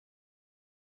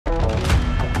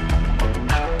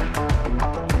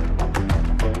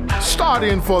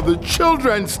starting for the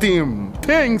children's team.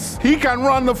 Thinks he can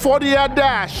run the 40-yard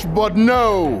dash, but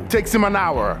no, takes him an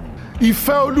hour.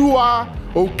 Everaard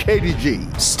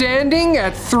Okediji. Standing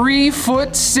at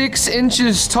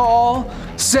 3'6" tall,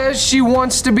 says she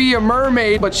wants to be a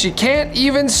mermaid, but she can't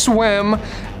even swim.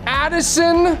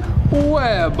 Addison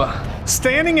Webb.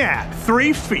 Standing at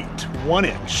 3 feet 1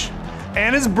 inch,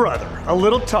 and his brother, a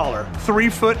little taller,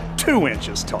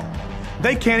 3'2" tall.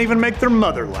 They can't even make their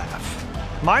mother laugh.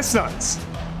 My sons,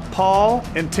 Paul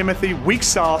and Timothy Weak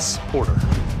Sauce Porter.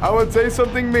 I would say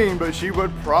something mean, but she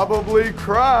would probably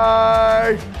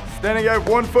cry. Standing at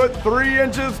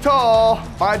 1'3" tall,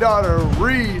 my daughter,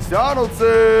 Reese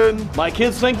Donaldson. My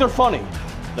kids think they're funny.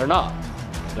 They're not.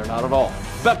 They're not at all.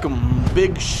 Beckham,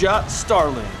 Big Shot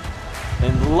Starling.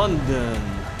 In London,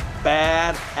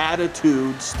 Bad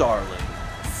Attitude Starling.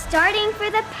 Starting for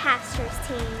the pastor's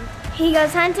team. He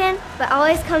goes hunting, but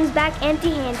always comes back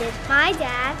empty-handed. My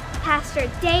dad,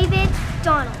 Pastor David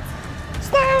Donaldson.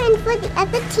 Starting for the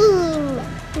other team.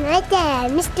 My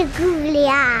dad, Mr. Googly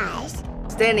Eyes.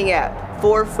 Standing at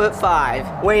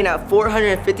 4'5", weighing at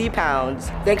 450 pounds.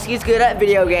 Thinks he's good at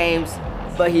video games,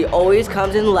 but he always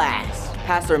comes in last.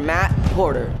 Pastor Matt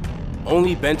Porter.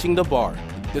 Only benching the bar.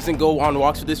 Doesn't go on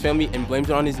walks with his family and blames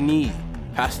it on his knee.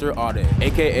 Pastor Ade,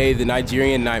 AKA the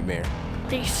Nigerian Nightmare.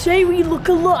 They say we look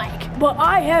alike, but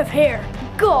I have hair.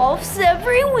 Golfs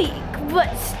every week,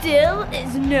 but still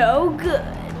is no good.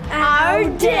 Our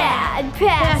dad,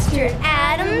 Pastor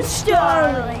Adam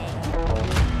Starling.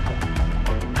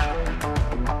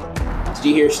 Did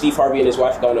you hear Steve Harvey and his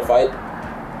wife got in a fight?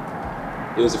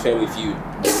 It was a family feud.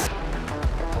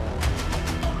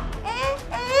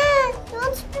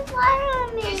 Don't spit water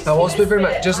on me. I won't spit very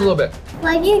much, just a little bit.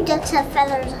 Why do you ducks have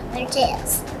feathers on their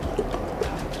tails?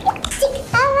 Stick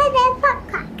out of their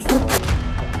popcocks.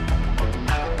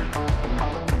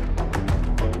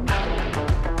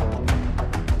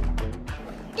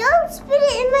 Don't spit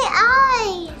it in my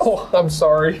eyes. Oh, I'm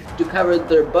sorry. To cover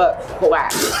their butt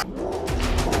quack.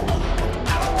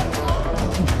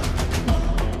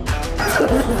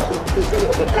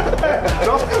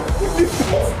 It's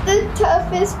the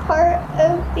toughest part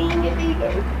of being a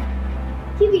vegan.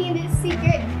 Keeping it a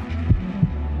secret.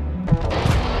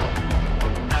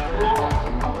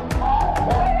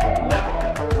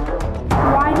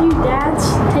 Why do dads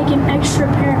take an extra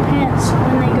pair of pants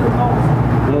when they go golf?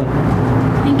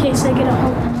 In case they get a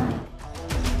hole in the night.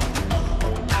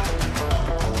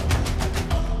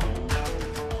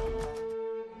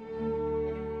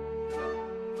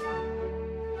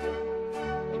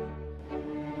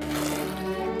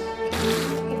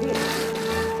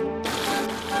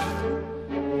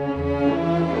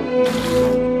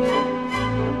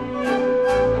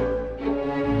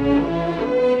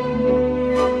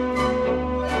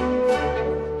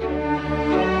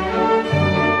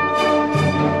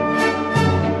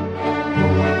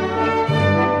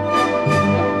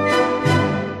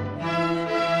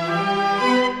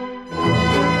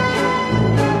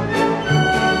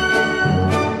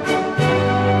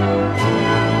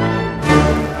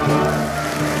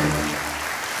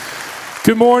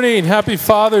 Good morning. Happy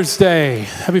Father's Day.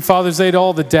 Happy Father's Day to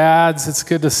all the dads. It's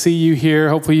good to see you here.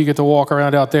 Hopefully you get to walk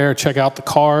around out there, check out the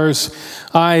cars.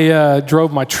 I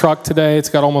drove my truck today. It's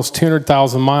got almost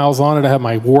 200,000 miles on it. I have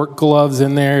my work gloves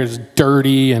in there. It's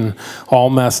dirty and all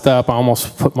messed up. I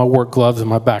almost put my work gloves in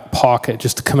my back pocket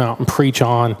just to come out and preach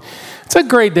on. It's a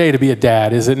great day to be a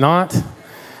dad, is it not?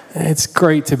 It's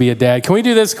great to be a dad. Can we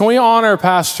do this? Can we honor our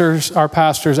pastors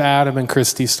Adam and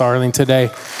Christy Starling today?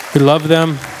 We love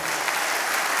them.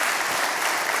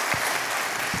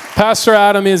 Pastor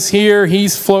Adam is here.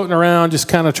 He's floating around just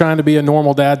kind of trying to be a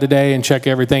normal dad today and check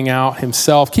everything out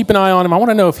himself. Keep an eye on him. I want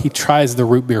to know if he tries the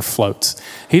root beer floats.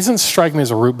 He doesn't strike me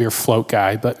as a root beer float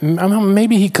guy, but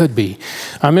maybe he could be.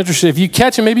 I'm interested. If you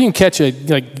catch him, maybe you can catch it,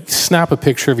 like snap a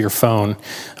picture of your phone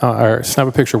or snap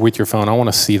a picture with your phone. I want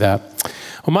to see that.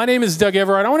 Well, my name is Doug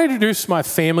Everaard. I want to introduce my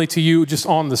family to you just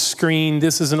on the screen.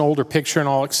 This is an older picture, and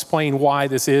I'll explain why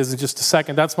this is in just a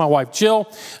second. That's my wife, Jill.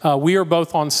 We are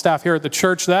both on staff here at the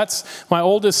church. That's my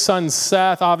oldest son,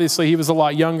 Seth. Obviously, he was a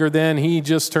lot younger then. He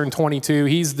just turned 22.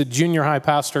 He's the junior high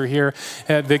pastor here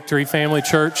at Victory Family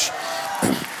Church.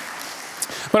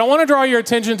 But I want to draw your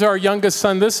attention to our youngest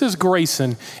son. This is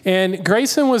Grayson. And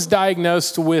Grayson was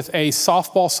diagnosed with a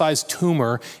softball-sized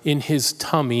tumor in his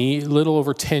tummy a little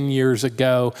over 10 years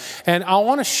ago. And I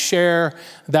want to share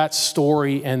that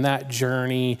story and that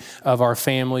journey of our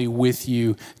family with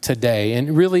you today.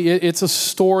 And really, it's a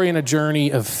story and a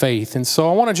journey of faith. And so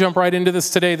I want to jump right into this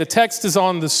today. The text is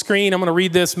on the screen. I'm going to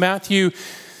read this, Matthew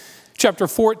chapter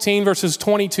 14, verses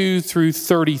 22 through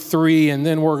 33. And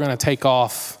then we're going to take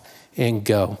off and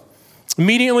go.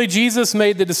 Immediately, Jesus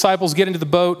made the disciples get into the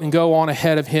boat and go on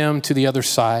ahead of him to the other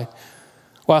side,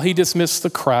 while he dismissed the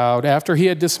crowd. After he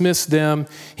had dismissed them,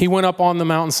 he went up on the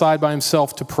mountainside by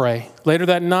himself to pray. Later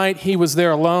that night, he was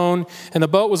there alone, and the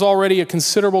boat was already a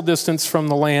considerable distance from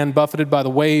the land, buffeted by the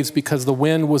waves because the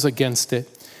wind was against it.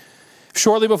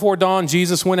 Shortly before dawn,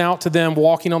 Jesus went out to them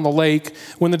walking on the lake.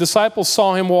 When the disciples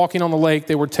saw him walking on the lake,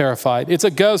 they were terrified. "It's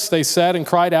a ghost," they said, and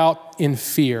cried out in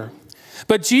fear.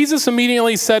 But Jesus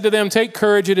immediately said to them, "Take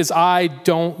courage, it is I,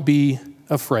 don't be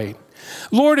afraid."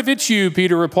 "Lord, if it's you,"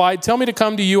 Peter replied, "tell me to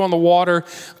come to you on the water."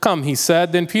 "Come," he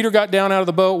said. Then Peter got down out of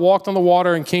the boat, walked on the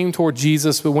water, and came toward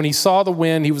Jesus. But when he saw the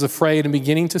wind, he was afraid, and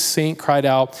beginning to sink, cried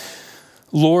out,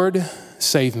 "Lord,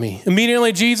 save me."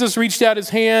 Immediately Jesus reached out his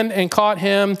hand and caught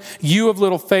him. "You of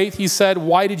little faith," he said,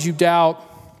 "why did you doubt?"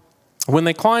 When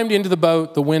they climbed into the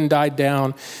boat, the wind died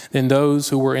down. Then those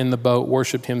who were in the boat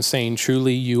worshiped him, saying,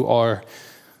 "Truly you are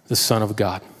the Son of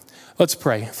God." Let's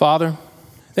pray. Father,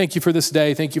 thank you for this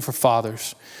day. Thank you for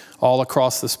fathers all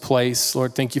across this place.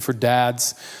 Lord, thank you for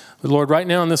dads. Lord, right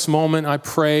now in this moment, I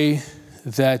pray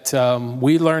that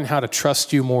we learn how to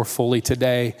trust you more fully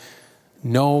today,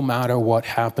 no matter what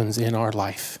happens in our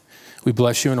life. We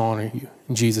bless you and honor you.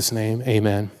 In Jesus' name,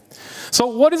 amen. So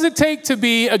what does it take to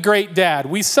be a great dad?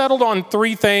 We settled on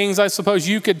 3 things. I suppose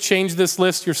you could change this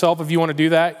list yourself if you want to do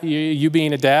that. You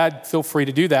being a dad, feel free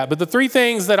to do that. But the 3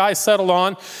 things that I settled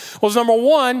on was, number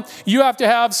 1, you have to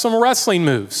have some wrestling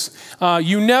moves.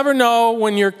 You never know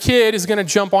when your kid is going to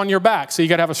jump on your back. So you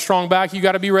got to have a strong back. You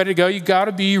got to be ready to go. You got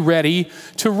to be ready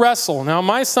to wrestle. Now,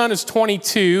 my son is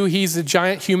 22. He's a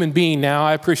giant human being now.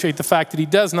 I appreciate the fact that he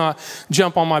does not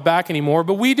jump on my back anymore.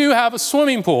 But we do have a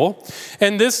swimming pool.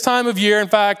 And this time of year, in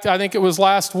fact, I think it was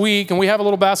last week, and we have a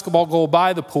little basketball goal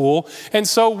by the pool. And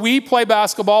so we play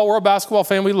basketball. We're a basketball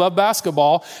fan. We love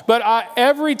basketball. But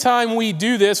every time we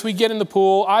do this, we get in the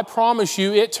pool, I promise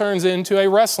you, it turns into a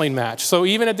wrestling match. So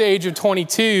even at the age of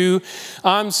 22,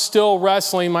 I'm still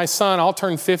wrestling my son. I'll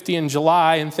turn 50 in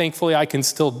July, and thankfully I can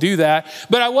still do that.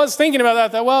 But I was thinking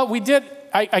about that, well, we did...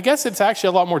 I guess it's actually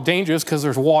a lot more dangerous because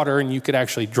there's water and you could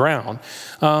actually drown.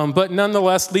 But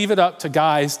nonetheless, leave it up to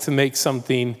guys to make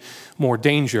something more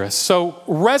dangerous. So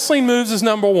wrestling moves is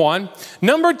number 1.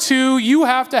 Number 2, you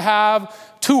have to have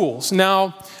tools.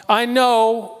 Now, I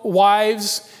know,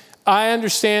 wives, I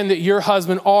understand that your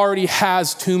husband already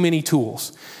has too many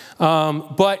tools.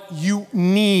 But you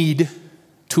need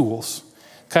tools.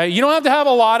 Okay, you don't have to have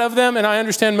a lot of them, and I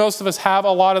understand most of us have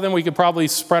a lot of them. We could probably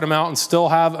spread them out and still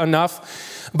have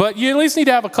enough. But you at least need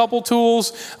to have a couple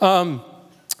tools.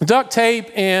 Duct tape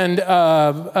and,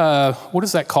 what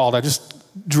is that called? I just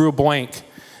drew a blank.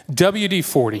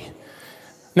 WD-40.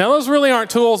 Now, those really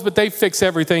aren't tools, but they fix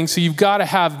everything, so you've got to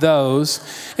have those.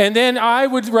 And then I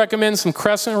would recommend some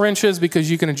crescent wrenches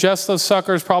because you can adjust those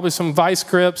suckers, probably some vice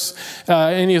grips,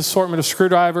 any assortment of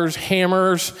screwdrivers,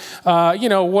 hammers,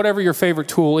 whatever your favorite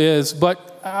tool is.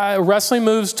 But wrestling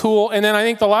moves tool. And then I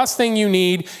think the last thing you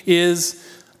need is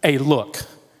a look.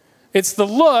 It's the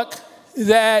look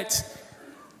that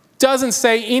doesn't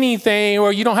say anything,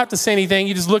 or you don't have to say anything.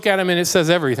 You just look at them and it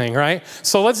says everything, right?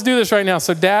 So let's do this right now.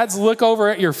 So dads, look over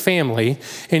at your family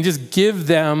and just give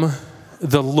them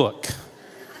the look.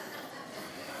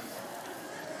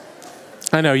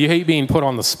 I know you hate being put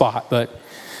on the spot, but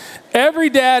every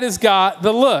dad has got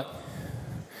the look.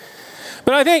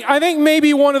 But I think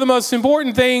maybe one of the most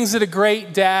important things that a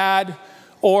great dad,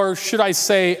 or should I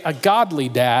say a godly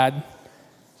dad,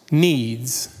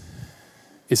 needs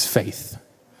is faith.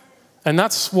 And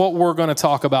that's what we're going to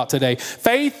talk about today.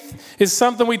 Faith is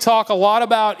something we talk a lot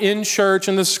about in church,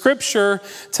 and the scripture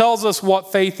tells us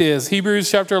what faith is.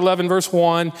 Hebrews chapter 11, verse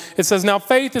 1, it says, "Now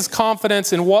faith is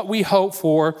confidence in what we hope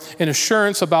for and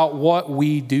assurance about what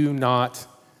we do not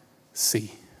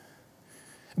see."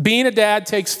 Being a dad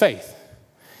takes faith.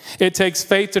 It takes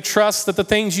faith to trust that the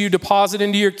things you deposit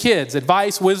into your kids,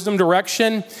 advice, wisdom,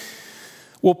 direction,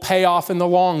 will pay off in the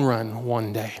long run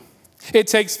one day. It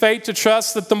takes faith to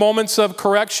trust that the moments of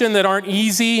correction that aren't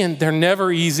easy, and they're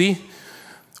never easy,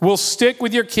 will stick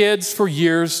with your kids for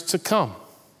years to come.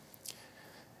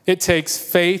 It takes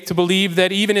faith to believe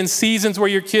that even in seasons where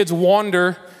your kids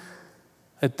wander,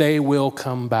 that they will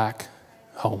come back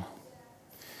home.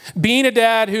 Being a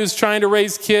dad who's trying to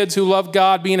raise kids who love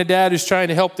God, being a dad who's trying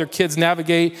to help their kids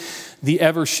navigate the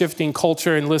ever-shifting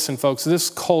culture. And listen, folks, this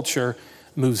culture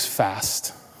moves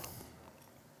fast.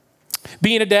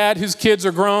 Being a dad whose kids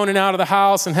are grown and out of the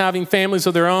house and having families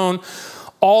of their own,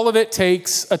 all of it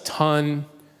takes a ton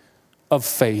of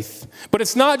faith. But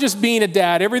it's not just being a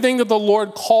dad. Everything that the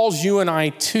Lord calls you and I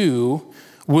to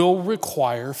will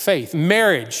require faith.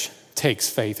 Marriage takes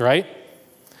faith, right?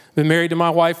 Been married to my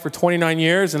wife for 29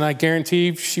 years, and I guarantee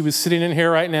if she was sitting in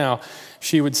here right now,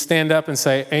 she would stand up and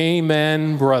say,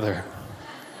 amen, brother.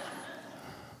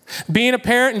 Being a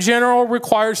parent in general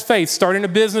requires faith. Starting a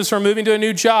business or moving to a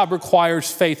new job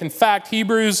requires faith. In fact,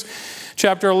 Hebrews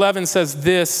chapter 11 says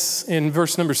this in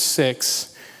verse number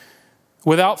 6.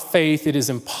 Without faith, it is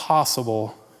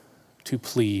impossible to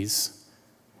please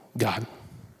God.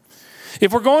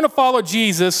 If we're going to follow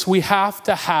Jesus, we have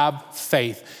to have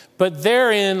faith. But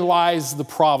therein lies the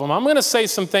problem. I'm going to say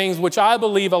some things which I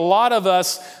believe a lot of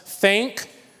us think,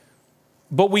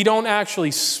 but we don't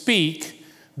actually speak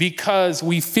because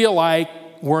we feel like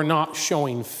we're not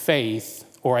showing faith,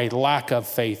 or a lack of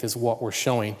faith is what we're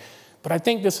showing. But I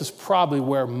think this is probably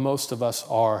where most of us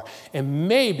are. And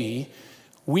maybe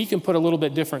we can put a little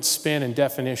bit different spin and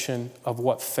definition of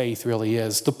what faith really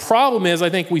is. The problem is, I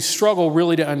think we struggle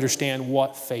really to understand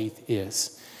what faith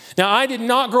is. Now, I did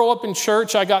not grow up in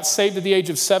church. I got saved at the age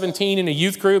of 17 in a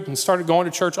youth group and started going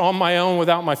to church on my own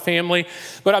without my family.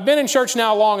 But I've been in church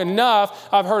now long enough.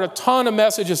 I've heard a ton of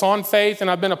messages on faith, and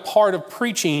I've been a part of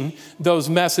preaching those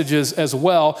messages as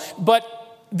well. But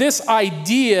this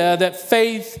idea that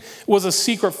faith was a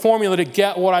secret formula to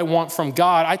get what I want from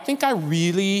God, I think I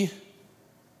really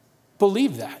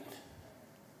believe that.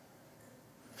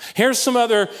 Here's some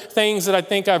other things that I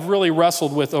think I've really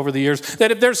wrestled with over the years. That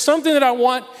if there's something that I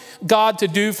want God to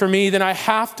do for me, then I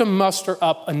have to muster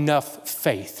up enough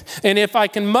faith. And if I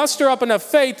can muster up enough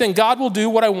faith, then God will do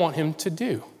what I want him to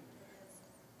do.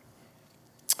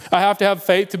 I have to have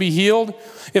faith to be healed.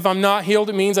 If I'm not healed,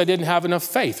 it means I didn't have enough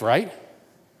faith, right?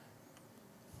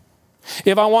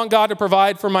 If I want God to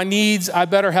provide for my needs, I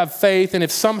better have faith. And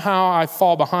if somehow I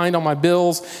fall behind on my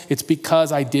bills, it's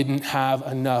because I didn't have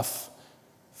enough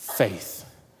faith.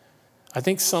 I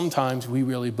think sometimes we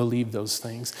really believe those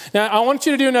things. Now, I want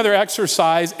you to do another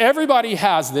exercise. Everybody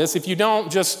has this. If you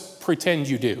don't, just pretend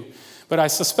you do. But I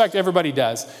suspect everybody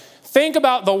does. Think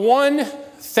about the one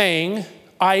thing,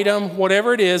 item,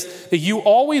 whatever it is, that you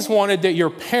always wanted that your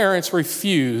parents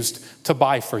refused to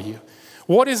buy for you.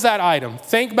 What is that item?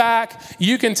 Think back.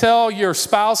 You can tell your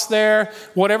spouse there,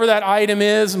 whatever that item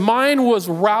is. Mine was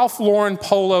Ralph Lauren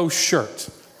polo shirt.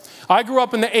 I grew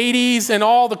up in the 80s, and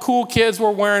all the cool kids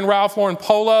were wearing Ralph Lauren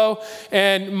polo,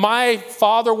 and my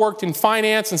father worked in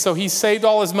finance, and so he saved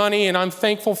all his money, and I'm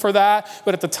thankful for that.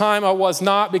 But at the time, I was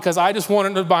not, because I just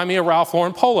wanted to buy me a Ralph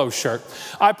Lauren polo shirt.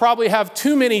 I probably have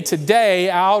too many today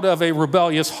out of a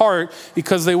rebellious heart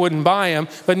because they wouldn't buy them,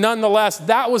 but nonetheless,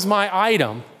 that was my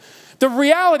item. The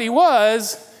reality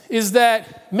is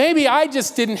that maybe I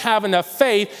just didn't have enough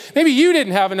faith. Maybe you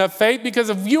didn't have enough faith, because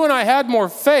if you and I had more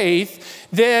faith,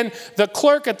 then the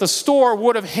clerk at the store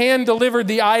would have hand-delivered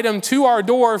the item to our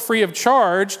door free of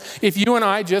charge if you and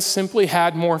I just simply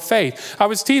had more faith. I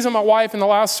was teasing my wife in the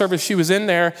last service. She was in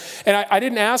there, and I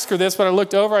didn't ask her this, but I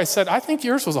looked over. I said, I think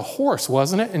yours was a horse,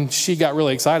 wasn't it? And she got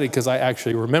really excited because I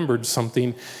actually remembered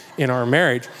something in our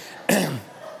marriage.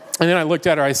 And then I looked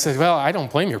at her, I said, well, I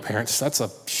don't blame your parents. That's a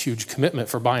huge commitment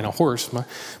for buying a horse.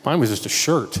 Mine was just a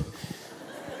shirt.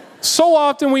 So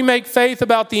often we make faith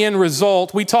about the end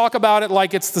result. We talk about it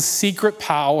like it's the secret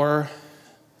power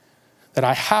that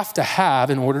I have to have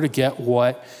in order to get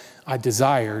what I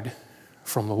desired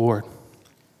from the Lord.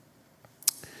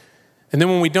 And then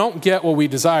when we don't get what we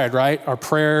desired, right, our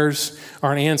prayers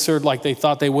aren't answered like they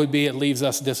thought they would be. It leaves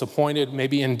us disappointed,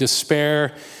 maybe in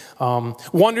despair.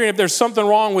 Wondering if there's something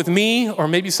wrong with me, or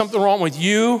maybe something wrong with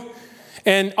you.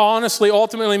 And honestly,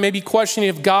 ultimately, maybe questioning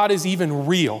if God is even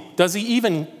real. Does he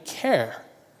even care?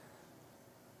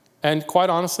 And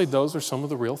quite honestly, those are some of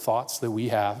the real thoughts that we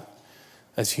have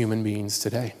as human beings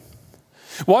today.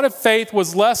 What if faith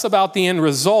was less about the end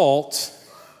result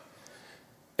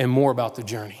and more about the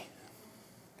journey?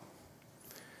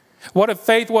 What if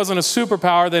faith wasn't a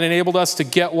superpower that enabled us to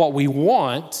get what we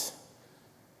want,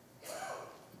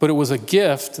 but it was a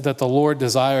gift that the Lord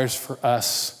desires for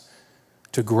us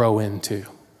to grow into?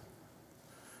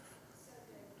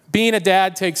 Being a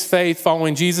dad takes faith,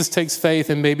 following Jesus takes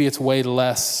faith, and maybe it's way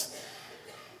less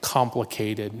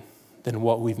complicated than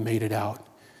what we've made it out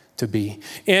to be.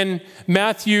 In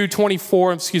Matthew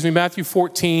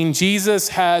 14, Jesus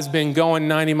has been going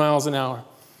 90 miles an hour.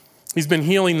 He's been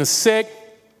healing the sick.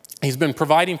 He's been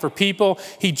providing for people.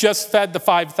 He just fed the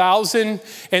 5,000.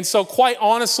 And so quite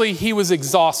honestly, he was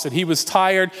exhausted. He was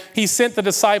tired. He sent the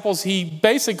disciples. He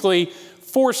basically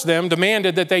forced them,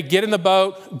 demanded that they get in the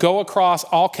boat, go across,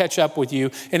 I'll catch up with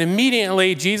you. And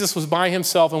immediately Jesus was by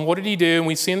himself. And what did he do? And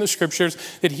we see in the scriptures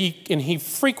that he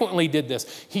frequently did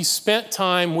this. He spent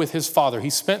time with his Father.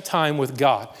 He spent time with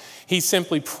God. He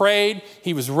simply prayed.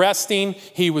 He was resting.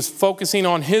 He was focusing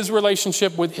on his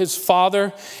relationship with his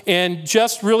Father and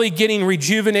just really getting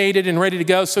rejuvenated and ready to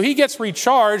go. So he gets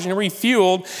recharged and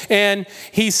refueled, and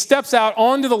he steps out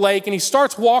onto the lake and he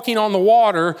starts walking on the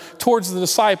water towards the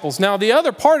disciples. Now, the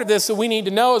other part of this that we need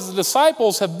to know is the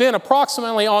disciples have been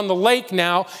approximately on the lake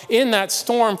now in that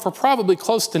storm for probably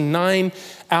close to 9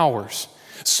 hours.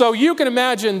 So you can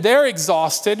imagine they're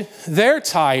exhausted, they're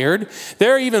tired,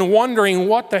 they're even wondering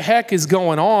what the heck is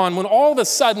going on when all of a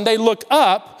sudden they look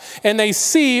up and they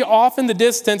see off in the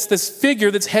distance this figure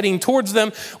that's heading towards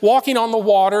them, walking on the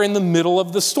water in the middle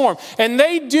of the storm. And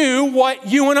they do what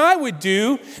you and I would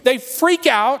do. They freak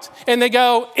out and they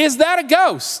go, "Is that a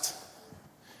ghost?"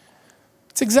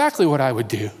 It's exactly what I would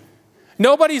do.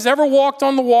 Nobody's ever walked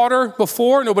on the water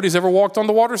before. Nobody's ever walked on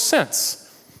the water since.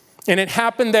 And it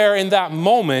happened there in that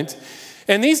moment.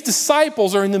 And these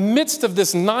disciples are in the midst of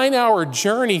this 9-hour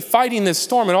journey fighting this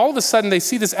storm. And all of a sudden they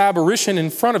see this apparition in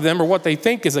front of them, or what they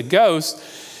think is a ghost.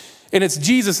 And it's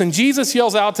Jesus. And Jesus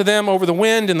yells out to them over the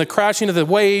wind and the crashing of the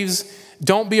waves,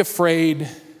 "Don't be afraid,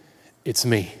 it's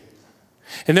me."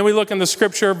 And then we look in the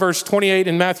scripture, verse 28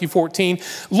 in Matthew 14.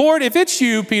 "Lord, if it's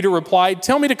you," Peter replied,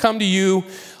 "tell me to come to you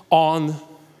on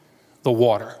the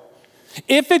water."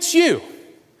 If it's you.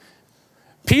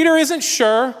 Peter isn't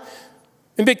sure,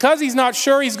 and because he's not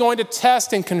sure, he's going to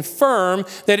test and confirm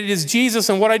that it is Jesus,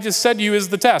 and what I just said to you is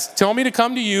the test. Tell me to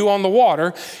come to you on the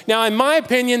water. Now, in my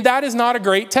opinion, that is not a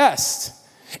great test.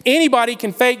 Anybody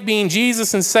can fake being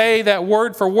Jesus and say that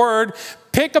word for word.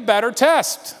 Pick a better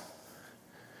test.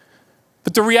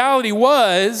 But the reality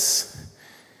was,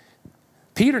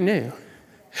 Peter knew.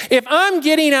 If I'm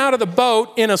getting out of the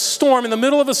boat in a storm, in the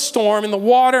middle of a storm, in the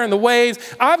water and the waves,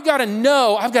 I've got to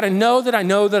know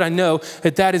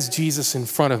that that is Jesus in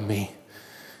front of me.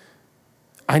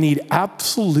 I need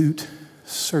absolute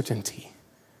certainty.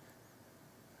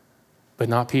 But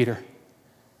not Peter.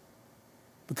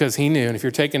 Because he knew, and if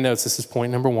you're taking notes, this is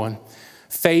point number 1.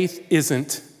 Faith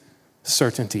isn't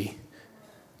certainty,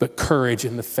 but courage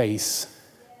in the face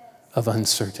of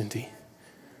uncertainty.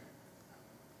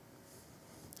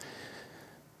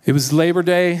 It was Labor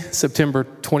Day, September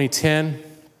 2010.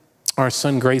 Our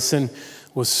son Grayson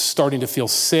was starting to feel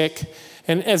sick.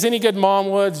 And as any good mom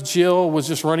would, Jill was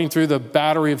just running through the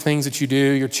battery of things that you do.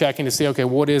 You're checking to see, okay,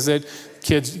 what is it?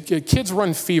 Kids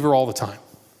run fever all the time.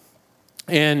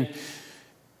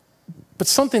 But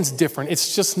something's different.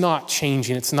 It's just not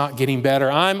changing. It's not getting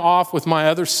better. I'm off with my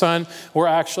other son. We're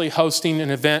actually hosting an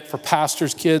event for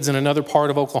pastors' kids in another part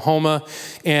of Oklahoma.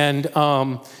 And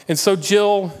so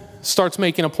Jill starts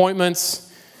making appointments.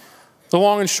 The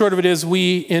long and short of it is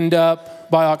we end up,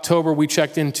 by October, we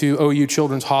checked into OU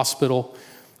Children's Hospital,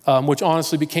 which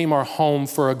honestly became our home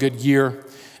for a good year,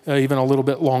 even a little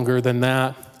bit longer than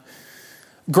that.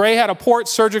 Gray had a port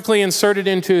surgically inserted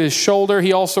into his shoulder.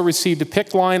 He also received a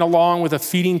PICC line along with a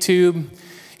feeding tube.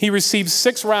 He received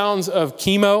 6 rounds of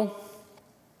chemo,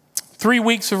 3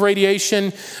 weeks of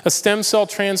radiation, a stem cell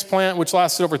transplant, which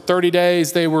lasted over 30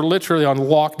 days. They were literally on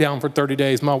lockdown for 30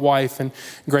 days. My wife and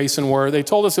Grayson were. They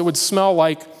told us it would smell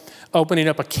like opening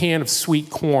up a can of sweet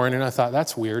corn, and I thought,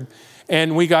 that's weird.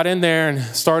 And we got in there and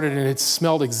started, and it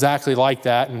smelled exactly like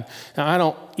that. And I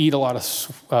don't eat a lot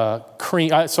of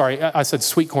I said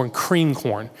sweet corn, cream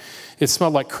corn. It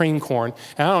smelled like cream corn.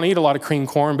 And I don't eat a lot of cream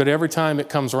corn, but every time it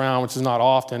comes around, which is not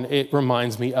often, it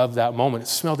reminds me of that moment. It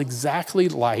smelled exactly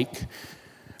like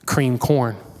cream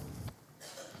corn.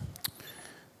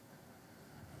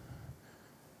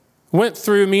 Went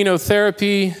through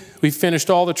immunotherapy. We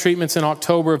finished all the treatments in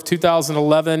October of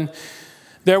 2011.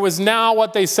 There was now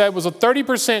what they said was a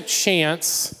 30%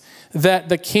 chance that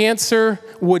the cancer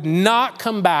would not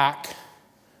come back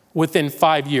within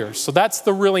 5 years. So that's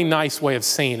the really nice way of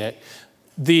saying it.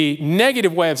 The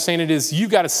negative way of saying it is you've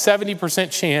got a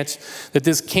 70% chance that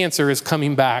this cancer is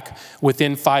coming back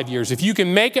within 5 years. If you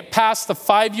can make it past the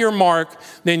 5-year mark,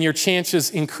 then your chances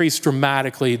increase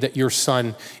dramatically that your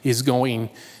son is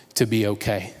going to be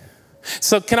okay.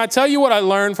 So can I tell you what I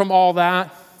learned from all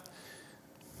that?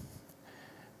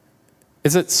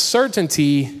 Is that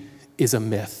certainty is a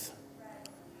myth.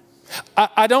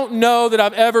 I don't know that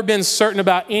I've ever been certain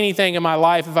about anything in my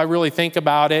life if I really think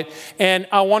about it. And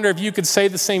I wonder if you could say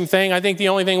the same thing. I think the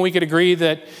only thing we could agree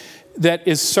that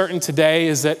is certain today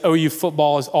is that OU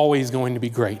football is always going to be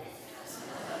great.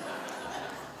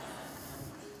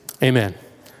 Amen.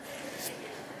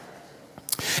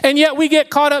 And yet we get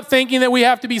caught up thinking that we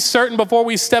have to be certain before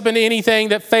we step into anything,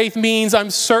 that faith means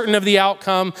I'm certain of the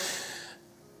outcome.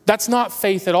 That's not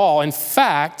faith at all. In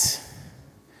fact,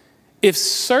 if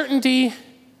certainty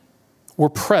were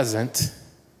present,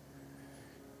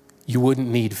 you wouldn't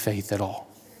need faith at all.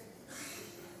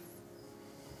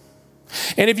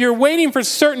 And if you're waiting for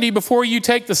certainty before you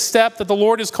take the step that the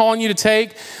Lord is calling you to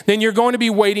take, then you're going to be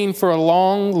waiting for a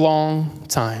long, long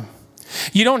time.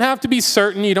 You don't have to be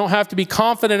certain. You don't have to be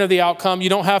confident of the outcome. You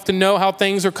don't have to know how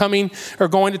things are going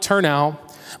to turn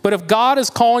out. But if God is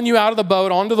calling you out of the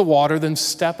boat onto the water, then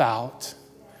step out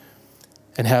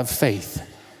and have faith,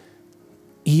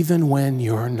 even when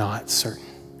you're not certain.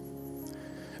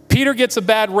 Peter gets a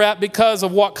bad rep because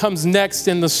of what comes next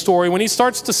in the story. When he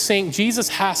starts to sink, Jesus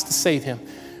has to save him.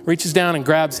 Reaches down and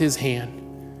grabs his hand.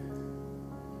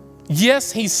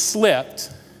 Yes, he slipped,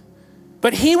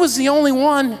 but he was the only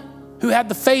one who had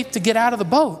the faith to get out of the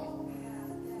boat.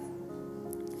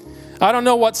 I don't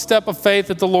know what step of faith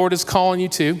that the Lord is calling you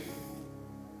to.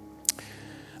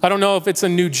 I don't know if it's a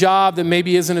new job that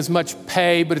maybe isn't as much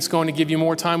pay, but it's going to give you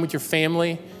more time with your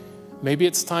family. Maybe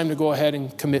it's time to go ahead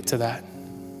and commit to that.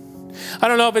 I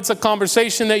don't know if it's a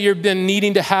conversation that you've been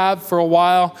needing to have for a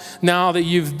while now that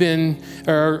you've been,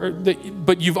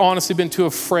 but you've honestly been too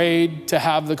afraid to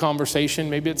have the conversation.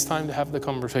 Maybe it's time to have the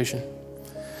conversation.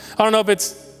 I don't know if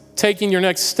it's taking your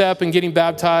next step and getting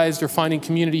baptized or finding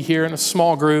community here in a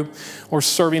small group or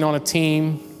serving on a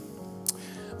team.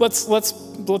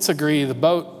 Let's agree the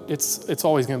boat, it's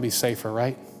always going to be safer,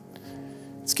 right?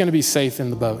 It's going to be safe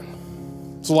in the boat.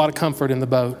 There's a lot of comfort in the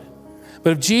boat.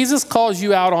 But if Jesus calls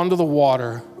you out onto the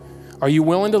water, are you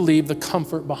willing to leave the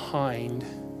comfort behind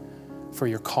for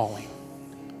your calling?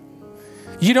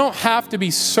 You don't have to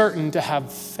be certain to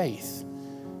have faith.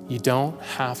 You don't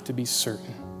have to be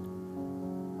certain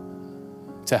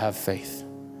to have faith.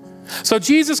 So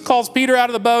Jesus calls Peter out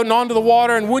of the boat and onto the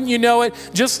water, and wouldn't you know it,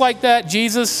 just like that,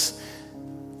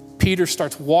 Peter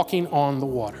starts walking on the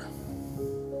water.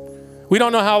 We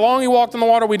don't know how long he walked on the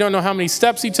water. We don't know how many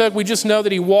steps he took. We just know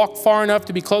that he walked far enough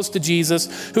to be close to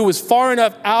Jesus, who was far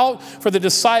enough out for the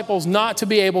disciples not to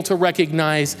be able to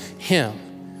recognize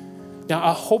him. Now,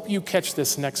 I hope you catch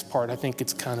this next part. I think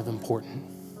it's kind of important.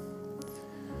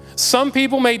 Some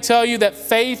people may tell you that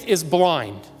faith is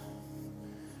blind.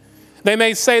 They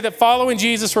may say that following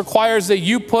Jesus requires that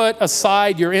you put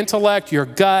aside your intellect, your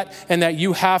gut, and that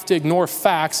you have to ignore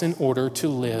facts in order to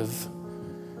live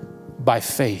by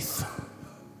faith.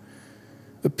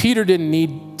 But Peter didn't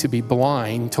need to be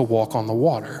blind to walk on the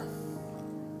water.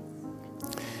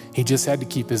 He just had to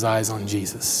keep his eyes on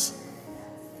Jesus.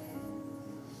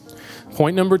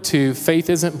 Point number 2, faith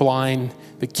isn't blind,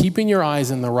 but keeping your eyes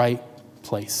in the right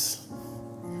place.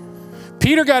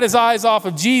 Peter got his eyes off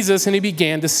of Jesus and he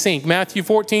began to sink. Matthew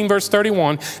 14, verse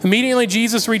 31. Immediately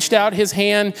Jesus reached out his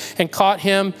hand and caught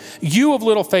him. You of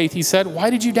little faith, he said, why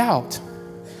did you doubt?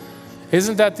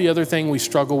 Isn't that the other thing we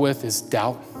struggle with, is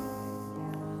doubt?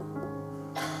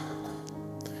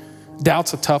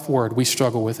 Doubt's a tough word. We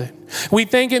struggle with it. We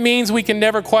think it means we can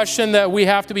never question, that we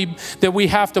have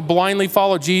to blindly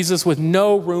follow Jesus with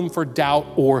no room for doubt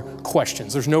or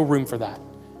questions. There's no room for that.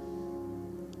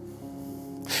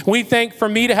 We think for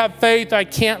me to have faith, I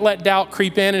can't let doubt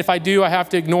creep in. And if I do, I have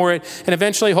to ignore it. And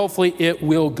eventually, hopefully, it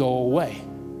will go away.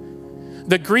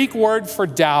 The Greek word for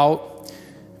doubt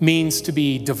means to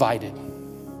be divided.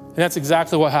 And that's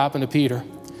exactly what happened to Peter.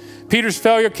 Peter's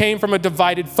failure came from a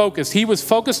divided focus. He was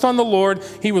focused on the Lord.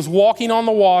 He was walking on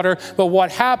the water. But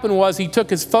what happened was he took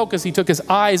his focus, he took his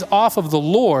eyes off of the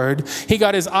Lord. He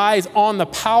got his eyes on the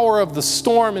power of the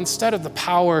storm instead of the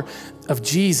power of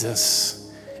Jesus.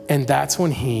 And that's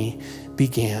when he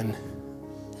began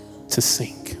to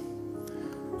sink.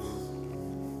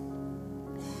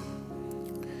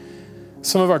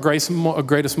 Some of our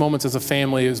greatest moments as a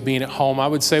family is being at home. I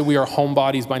would say we are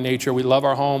homebodies by nature. We love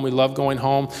our home. We love going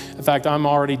home. In fact, I'm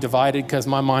already divided because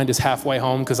my mind is halfway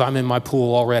home because I'm in my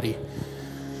pool already.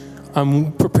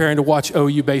 I'm preparing to watch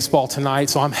OU baseball tonight,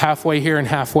 so I'm halfway here and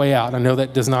halfway out. I know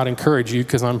that does not encourage you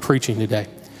because I'm preaching today.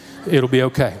 It'll be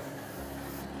okay.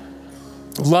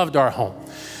 Loved our home.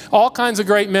 All kinds of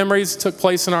great memories took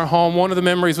place in our home. One of the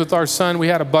memories with our son, we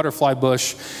had a butterfly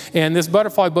bush. And this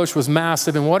butterfly bush was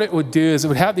massive. And what it would do is it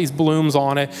would have these blooms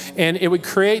on it. And it would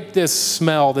create this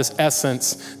smell, this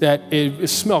essence that it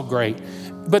smelled great.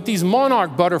 But these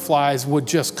monarch butterflies would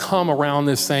just come around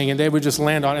this thing and they would just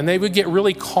land on it. And they would get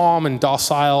really calm and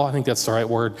docile. I think that's the right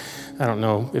word. I don't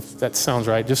know if that sounds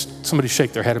right. Just somebody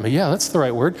shake their head at me. Yeah, that's the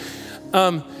right word.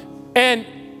 And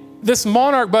this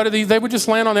monarch butterfly, they would just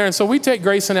land on there. And so we'd take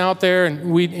Grayson out there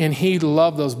and he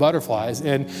loved those butterflies.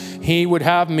 And he would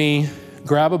have me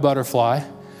grab a butterfly.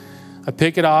 I'd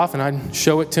pick it off and I'd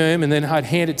show it to him and then I'd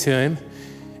hand it to him.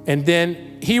 And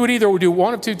then he would either do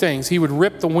one of two things. He would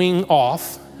rip the wing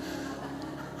off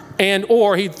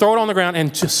or he'd throw it on the ground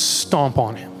and just stomp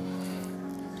on it.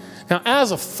 Now,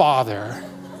 as a father,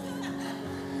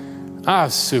 I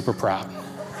was super proud.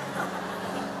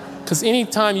 Because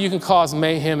anytime you can cause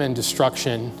mayhem and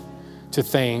destruction to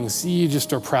things, you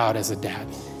just are proud as a dad.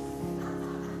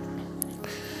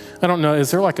 I don't know,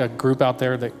 is there like a group out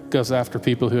there that goes after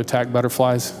people who attack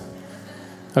butterflies?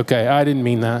 Okay, I didn't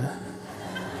mean that.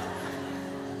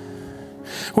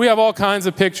 We have all kinds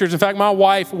of pictures. In fact, my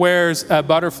wife wears a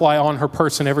butterfly on her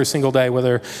person every single day,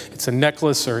 whether it's a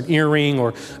necklace or an earring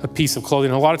or a piece of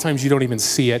clothing. And a lot of times you don't even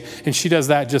see it. And she does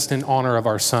that just in honor of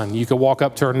our son. You could walk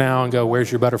up to her now and go,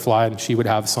 "Where's your butterfly?" And she would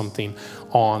have something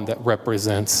on that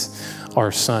represents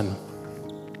our son.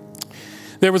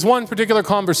 There was one particular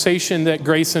conversation that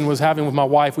Grayson was having with my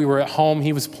wife. We were at home.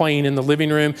 He was playing in the living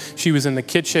room. She was in the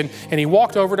kitchen. And he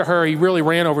walked over to her. He really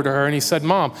ran over to her. And he said,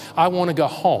 "Mom, I want to go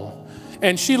home."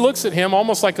 And she looks at him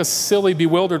almost like a silly,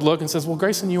 bewildered look and says, "Well,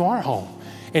 Grayson, you are home."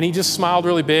 And he just smiled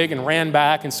really big and ran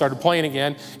back and started playing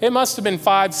again. It must have been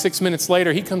 5-6 minutes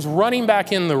later. He comes running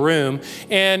back in the room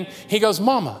and he goes,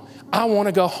 "Mama, I want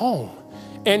to go home."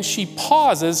 And she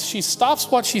pauses, she stops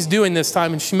what she's doing this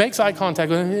time, and she makes eye contact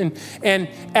with him. And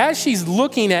as she's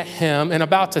looking at him and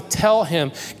about to tell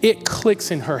him, it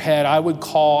clicks in her head. I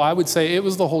would say it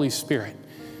was the Holy Spirit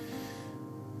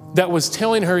that was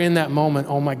telling her in that moment,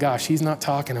 oh my gosh, he's not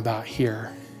talking about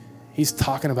here. He's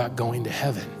talking about going to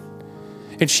heaven.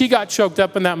 And she got choked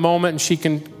up in that moment, and she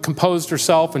composed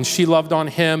herself, and she loved on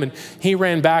him, and he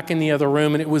ran back in the other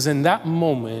room. And it was in that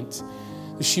moment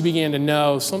she began to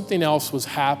know something else was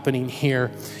happening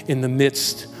here in the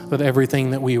midst of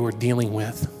everything that we were dealing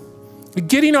with.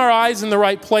 Getting our eyes in the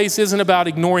right place isn't about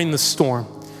ignoring the storm.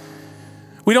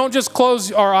 We don't just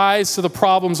close our eyes to the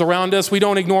problems around us. We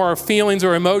don't ignore our feelings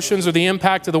or emotions or the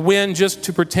impact of the wind just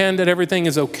to pretend that everything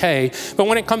is okay. But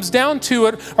when it comes down to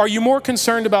it, are you more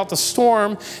concerned about the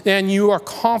storm than you are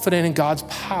confident in God's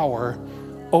power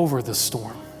over the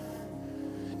storm?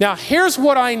 Now, here's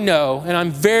what I know, and I'm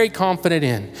very confident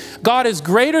in. God is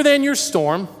greater than your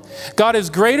storm. God is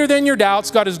greater than your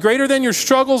doubts. God is greater than your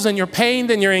struggles and your pain,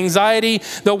 than your anxiety.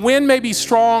 The wind may be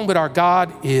strong, but our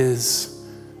God is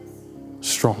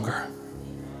stronger.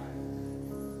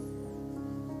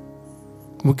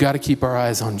 We've got to keep our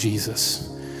eyes on Jesus.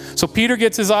 So Peter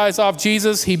gets his eyes off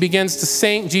Jesus. He begins to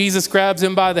sink. Jesus grabs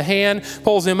him by the hand,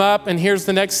 pulls him up, and here's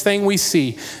the next thing we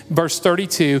see. Verse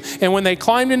 32, and when they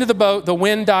climbed into the boat, the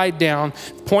wind died down.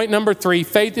 Point number 3,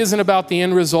 faith isn't about the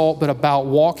end result, but about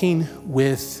walking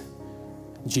with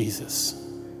Jesus.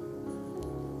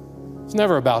 It's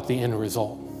never about the end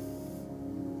result.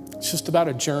 It's just about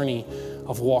a journey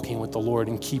of walking with the Lord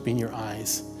and keeping your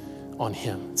eyes on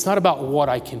him. It's not about what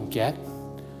I can get.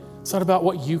 It's not about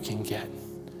what you can get.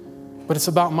 But it's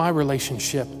about my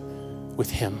relationship with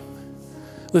him.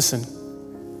 Listen,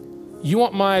 you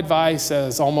want my advice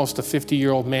as almost a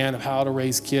 50-year-old man of how to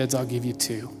raise kids? I'll give you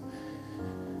 2.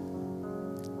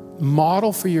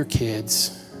 Model for your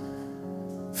kids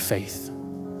faith,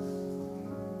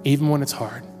 even when it's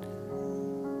hard.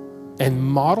 And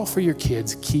model for your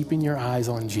kids keeping your eyes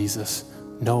on Jesus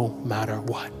no matter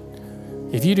what.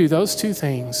 If you do those 2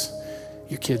 things,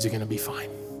 your kids are going to be fine.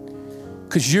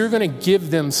 Because you're going to give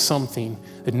them something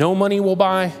that no money will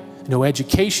buy, no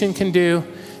education can do,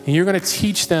 and you're going to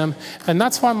teach them. And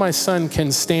that's why my son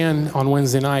can stand on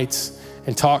Wednesday nights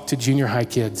and talk to junior high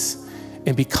kids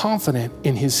and be confident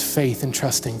in his faith and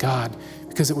trust in God,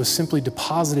 because it was simply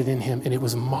deposited in him and it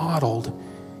was modeled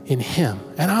in him.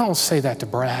 And I don't say that to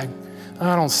brag.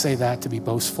 I don't say that to be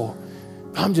boastful.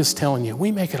 I'm just telling you,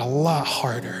 we make it a lot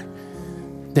harder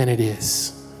than it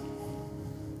is.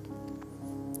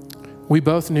 We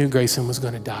both knew Grayson was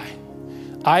going to die.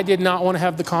 I did not want to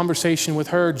have the conversation with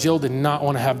her. Jill did not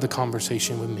want to have the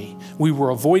conversation with me. We were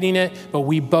avoiding it, but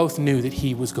we both knew that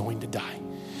he was going to die.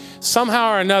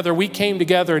 Somehow or another, we came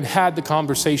together and had the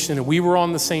conversation, and we were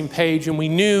on the same page, and we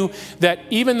knew that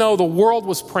even though the world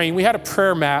was praying, we had a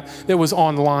prayer map that was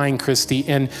online, Christy,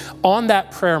 and on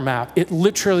that prayer map, it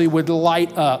literally would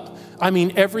light up. I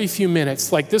mean, every few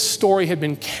minutes, like this story had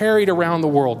been carried around the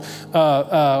world.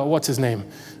 What's his name?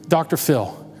 Dr.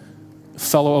 Phil,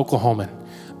 fellow Oklahoman.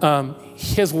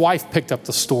 His wife picked up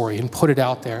the story and put it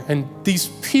out there. And these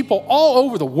people all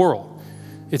over the world,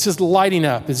 it's just lighting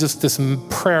up. It's just this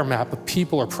prayer map of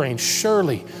people are praying,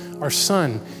 surely our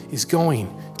son is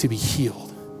going to be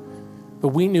healed. But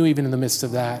we knew even in the midst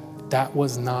of that, that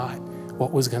was not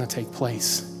what was going to take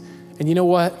place. And you know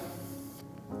what?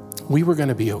 We were going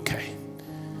to be okay.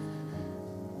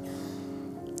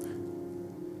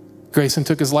 Grayson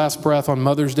took his last breath on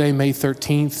Mother's Day, May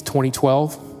 13th,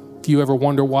 2012. If you ever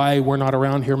wonder why we're not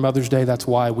around here Mother's Day, that's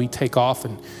why we take off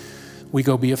and we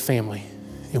go be a family.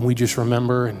 And we just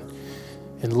remember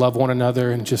and love one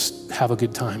another and just have a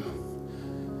good time.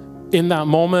 In that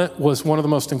moment was one of the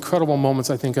most incredible moments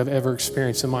I think I've ever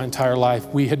experienced in my entire life.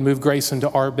 We had moved Grace into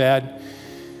our bed.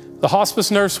 The hospice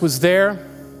nurse was there,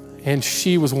 and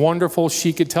she was wonderful.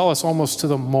 She could tell us almost to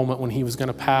the moment when he was going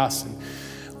to pass. And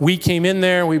we came in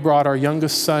there, we brought our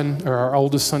youngest son, or our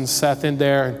oldest son, Seth, in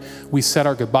there, and we said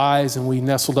our goodbyes, and we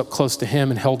nestled up close to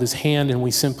him and held his hand, and we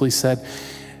simply said,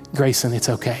 Grayson, it's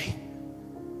okay.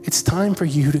 It's time for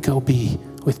you to go be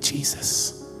with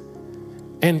Jesus.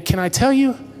 And can I tell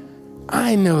you,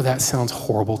 I know that sounds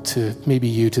horrible to maybe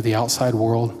you, to the outside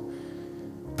world,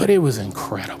 but it was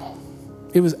incredible.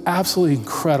 It was absolutely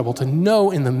incredible to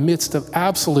know in the midst of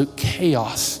absolute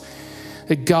chaos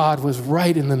that God was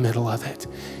right in the middle of it.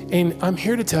 And I'm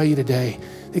here to tell you today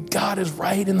that God is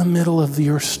right in the middle of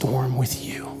your storm with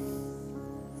you.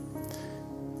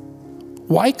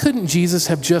 Why couldn't Jesus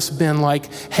have just been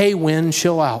like, hey, wind,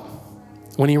 chill out?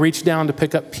 When he reached down to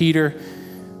pick up Peter,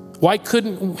 why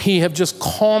couldn't he have just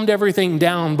calmed everything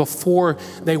down before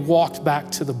they walked back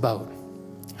to the boat?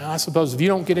 And I suppose if you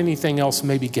don't get anything else,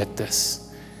 maybe get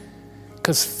this.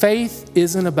 Because faith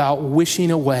isn't about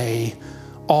wishing away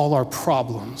all our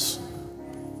problems,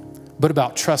 but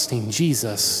about trusting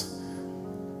Jesus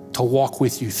to walk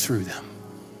with you through them.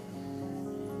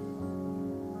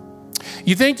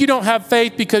 You think you don't have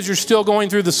faith because you're still going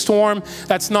through the storm?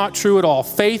 That's not true at all.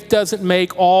 Faith doesn't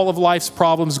make all of life's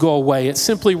problems go away. It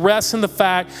simply rests in the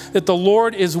fact that the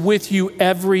Lord is with you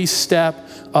every step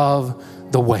of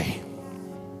the way.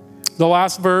 The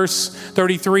last verse,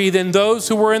 33, then those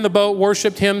who were in the boat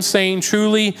worshiped him, saying,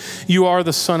 truly, you are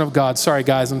the Son of God. Sorry,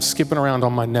 guys, I'm skipping around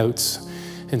on my notes.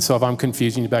 And so if I'm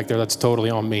confusing you back there, that's totally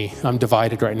on me. I'm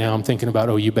divided right now. I'm thinking about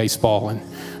OU baseball and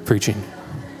preaching.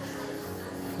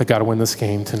 I got to win this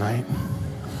game tonight.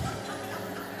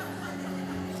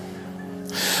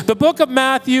 The book of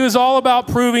Matthew is all about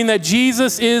proving that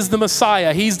Jesus is the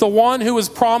Messiah. He's the one who was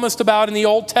promised about in the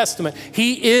Old Testament.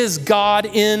 He is God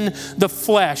in the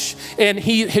flesh. And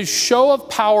his show of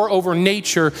power over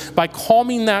nature, by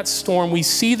calming that storm, we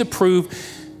see the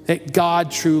proof that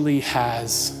God truly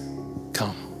has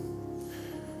come.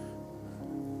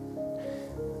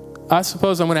 I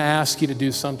suppose I'm going to ask you to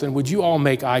do something. Would you all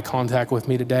make eye contact with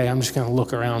me today? I'm just going to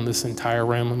look around this entire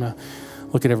room. I'm going to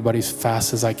look at everybody as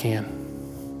fast as I can.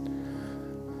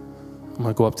 I'm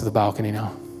going to go up to the balcony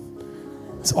now.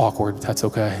 It's awkward, but that's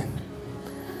okay.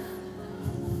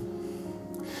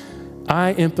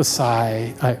 I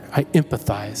empathize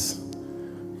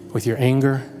with your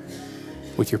anger,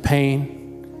 with your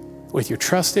pain, with your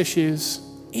trust issues,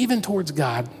 even towards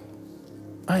God.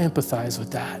 I empathize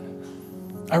with that.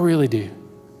 I really do.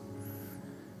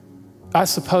 I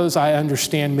suppose I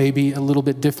understand maybe a little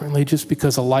bit differently just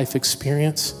because of life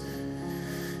experience.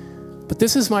 But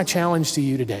this is my challenge to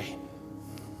you today.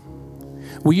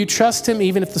 Will you trust him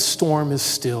even if the storm is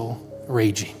still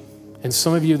raging? And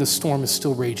some of you, the storm is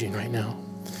still raging right now.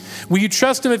 Will you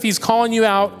trust him if he's calling you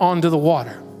out onto the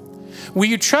water? Will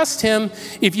you trust him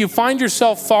if you find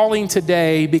yourself falling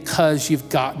today because you've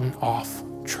gotten off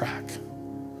track?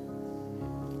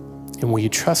 And will you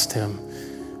trust him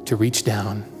to reach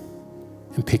down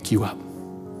and pick you up?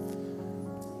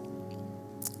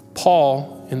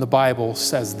 Paul in the Bible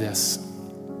says this.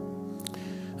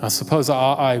 I suppose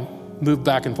I move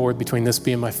back and forth between this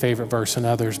being my favorite verse and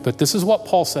others, but this is what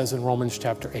Paul says in Romans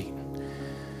chapter 8.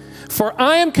 For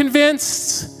I am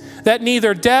convinced that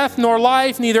neither death nor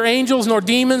life, neither angels nor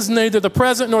demons, neither the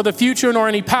present nor the future, nor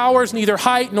any powers, neither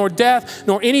height nor depth,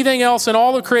 nor anything else in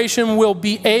all of creation will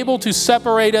be able to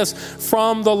separate us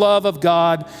from the love of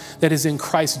God that is in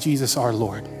Christ Jesus our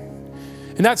Lord.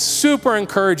 And that's super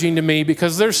encouraging to me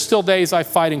because there's still days I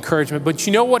fight encouragement. But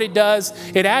you know what it does?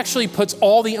 It actually puts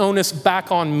all the onus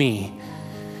back on me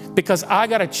because I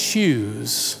got to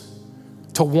choose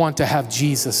to want to have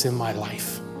Jesus in my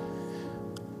life.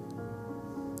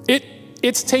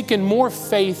 It's taken more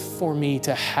faith for me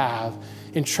to have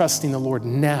in trusting the Lord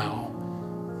now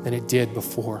than it did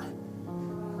before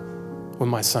when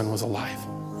my son was alive.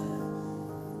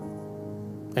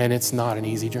 And it's not an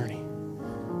easy journey,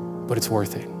 but it's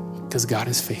worth it because God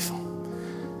is faithful.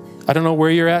 I don't know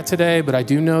where you're at today, but I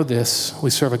do know this.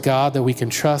 We serve a God that we can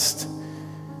trust,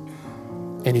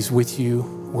 and he's with you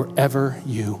wherever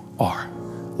you are.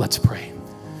 Let's pray.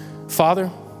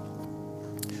 Father,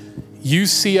 you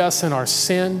see us in our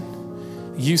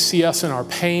sin. You see us in our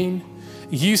pain.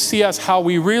 You see us how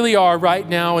we really are right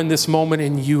now in this moment,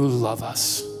 and you love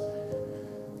us.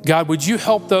 God, would you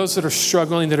help those that are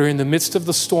struggling, that are in the midst of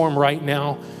the storm right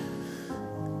now?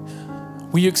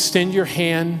 Will you extend your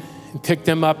hand and pick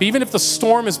them up? Even if the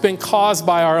storm has been caused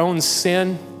by our own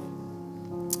sin,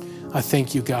 I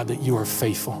thank you, God, that you are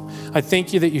faithful. I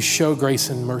thank you that you show grace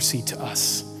and mercy to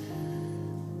us.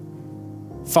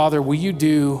 Father, will you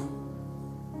do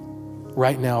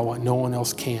right now what no one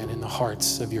else can in the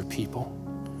hearts of your people?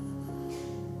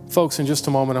 Folks, in just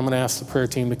a moment, I'm going to ask the prayer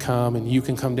team to come, and you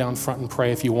can come down front and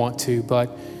pray if you want to,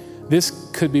 but this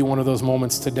could be one of those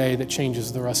moments today that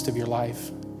changes the rest of your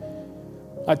life.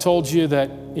 I told you that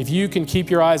if you can keep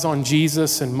your eyes on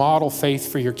Jesus and model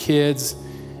faith for your kids,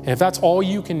 and if that's all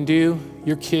you can do,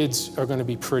 your kids are going to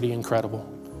be pretty incredible.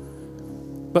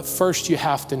 But first, you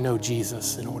have to know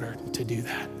Jesus in order to do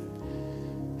that.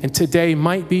 And today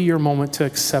might be your moment to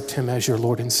accept him as your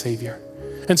Lord and Savior.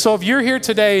 And so if you're here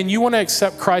today and you want to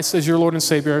accept Christ as your Lord and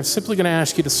Savior, I'm simply going to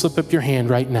ask you to slip up your hand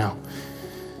right now.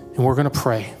 And we're going to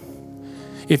pray.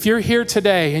 If you're here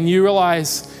today and you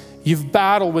realize you've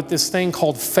battled with this thing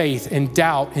called faith and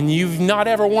doubt, and you've not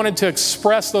ever wanted to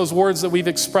express those words that we've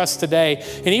expressed today,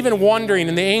 and even wondering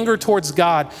and the anger towards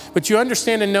God, but you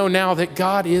understand and know now that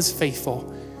God is faithful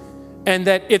and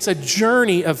that it's a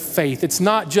journey of faith. It's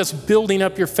not just building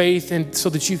up your faith and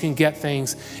so that you can get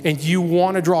things, and you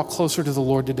want to draw closer to the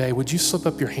Lord today. Would you slip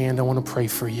up your hand? I want to pray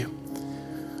for you.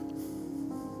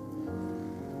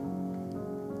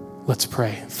 Let's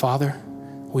pray. Father,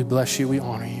 we bless you. We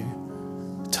honor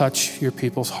you. Touch your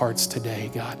people's hearts today,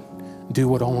 God. Do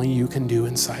what only you can do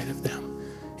inside of them.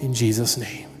 In Jesus'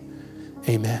 name,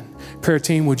 amen. Prayer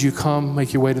team, would you come,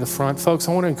 make your way to the front? Folks,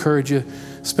 I want to encourage you,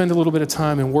 spend a little bit of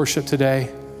time in worship today.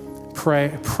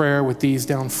 Pray prayer with these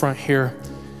down front here.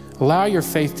 Allow your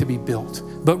faith to be built.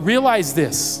 But realize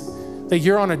this, that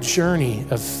you're on a journey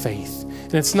of faith.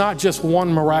 And it's not just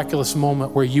one miraculous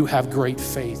moment where you have great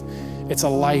faith. It's a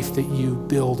life that you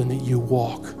build and that you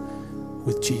walk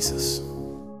with Jesus.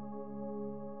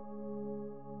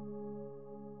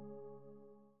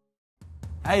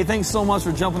 Hey, thanks so much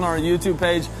for jumping on our YouTube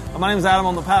page. My name is Adam.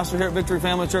 I'm the pastor here at Victory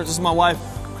Family Church. This is my wife,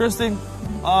 Christy.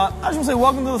 I just want to say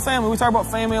welcome to the family. We talk about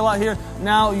family a lot here.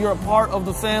 Now you're a part of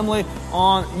the family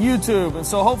on YouTube. And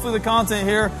so hopefully the content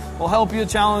here will help you,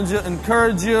 challenge you,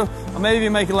 encourage you, or maybe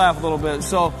make you laugh a little bit.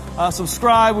 So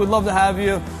subscribe. We'd love to have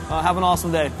you. Have an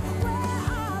awesome day.